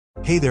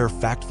Hey there,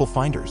 Factful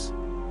Finders.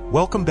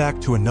 Welcome back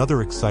to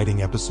another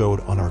exciting episode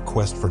on our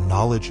quest for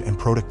knowledge and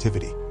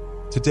productivity.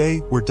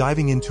 Today, we're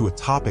diving into a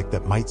topic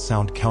that might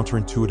sound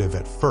counterintuitive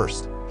at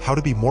first: how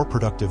to be more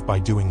productive by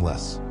doing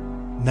less.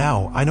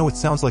 Now, I know it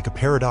sounds like a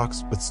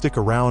paradox, but stick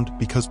around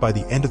because by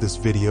the end of this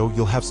video,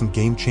 you'll have some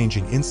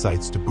game-changing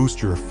insights to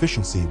boost your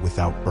efficiency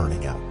without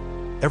burning out.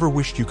 Ever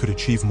wished you could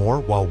achieve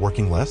more while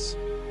working less?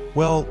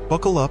 Well,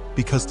 buckle up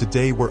because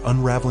today we're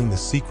unraveling the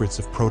secrets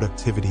of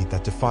productivity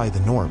that defy the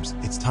norms.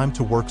 It's time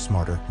to work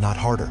smarter, not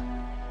harder.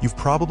 You've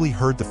probably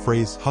heard the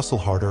phrase hustle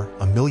harder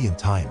a million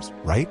times,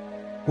 right?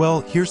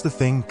 Well, here's the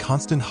thing: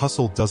 constant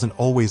hustle doesn't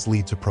always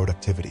lead to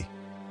productivity.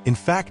 In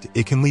fact,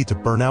 it can lead to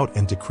burnout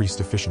and decreased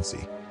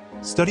efficiency.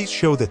 Studies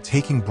show that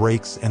taking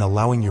breaks and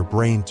allowing your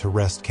brain to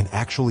rest can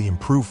actually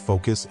improve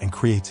focus and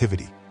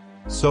creativity.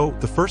 So,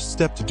 the first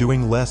step to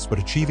doing less but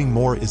achieving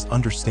more is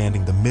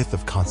understanding the myth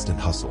of constant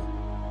hustle.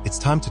 It's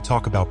time to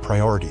talk about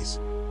priorities.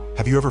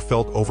 Have you ever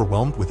felt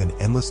overwhelmed with an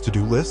endless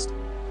to-do list?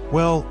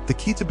 Well, the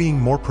key to being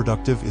more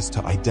productive is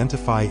to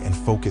identify and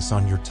focus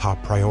on your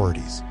top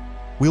priorities.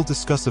 We'll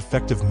discuss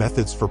effective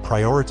methods for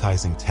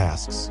prioritizing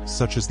tasks,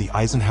 such as the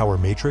Eisenhower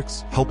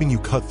matrix, helping you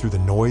cut through the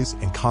noise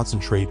and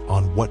concentrate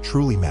on what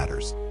truly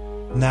matters.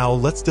 Now,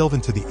 let's delve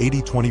into the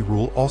 80-20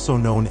 rule, also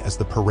known as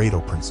the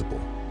Pareto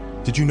principle.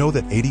 Did you know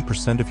that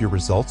 80% of your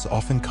results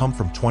often come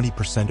from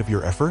 20% of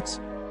your efforts?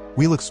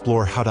 We'll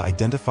explore how to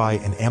identify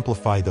and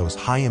amplify those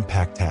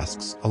high-impact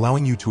tasks,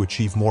 allowing you to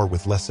achieve more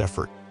with less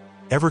effort.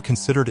 Ever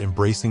considered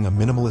embracing a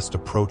minimalist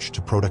approach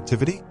to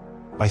productivity?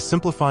 By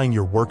simplifying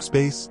your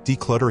workspace,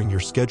 decluttering your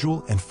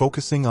schedule, and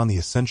focusing on the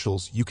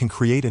essentials, you can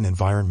create an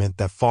environment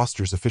that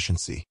fosters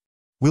efficiency.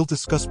 We'll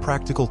discuss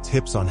practical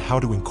tips on how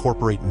to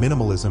incorporate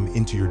minimalism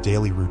into your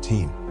daily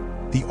routine,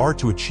 the art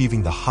to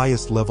achieving the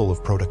highest level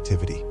of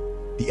productivity.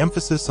 The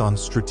emphasis on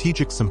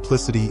strategic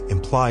simplicity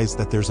implies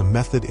that there's a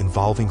method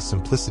involving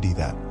simplicity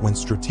that, when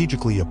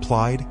strategically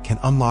applied, can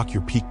unlock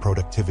your peak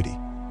productivity.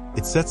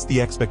 It sets the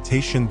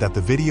expectation that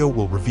the video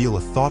will reveal a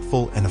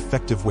thoughtful and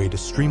effective way to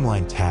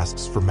streamline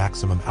tasks for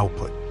maximum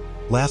output.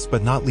 Last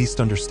but not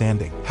least,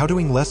 understanding how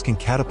doing less can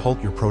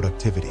catapult your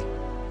productivity.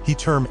 The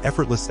term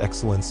effortless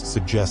excellence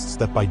suggests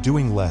that by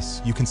doing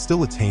less, you can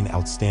still attain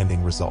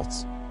outstanding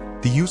results.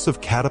 The use of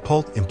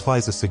catapult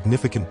implies a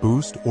significant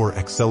boost or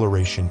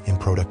acceleration in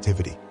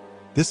productivity.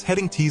 This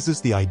heading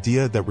teases the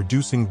idea that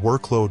reducing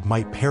workload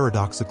might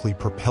paradoxically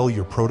propel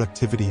your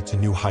productivity to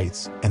new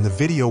heights, and the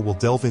video will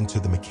delve into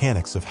the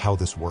mechanics of how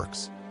this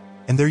works.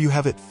 And there you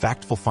have it,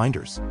 Factful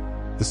Finders.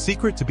 The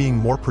secret to being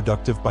more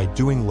productive by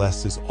doing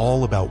less is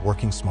all about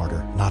working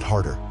smarter, not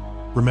harder.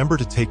 Remember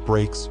to take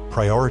breaks,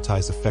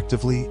 prioritize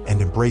effectively,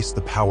 and embrace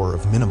the power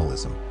of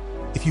minimalism.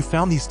 If you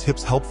found these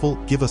tips helpful,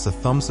 give us a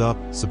thumbs up,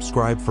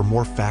 subscribe for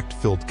more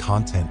fact-filled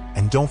content,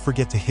 and don't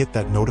forget to hit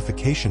that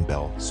notification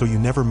bell so you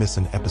never miss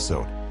an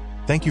episode.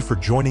 Thank you for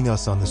joining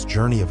us on this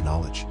journey of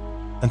knowledge.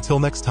 Until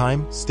next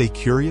time, stay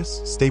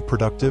curious, stay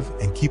productive,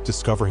 and keep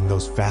discovering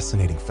those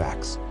fascinating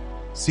facts.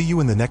 See you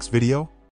in the next video.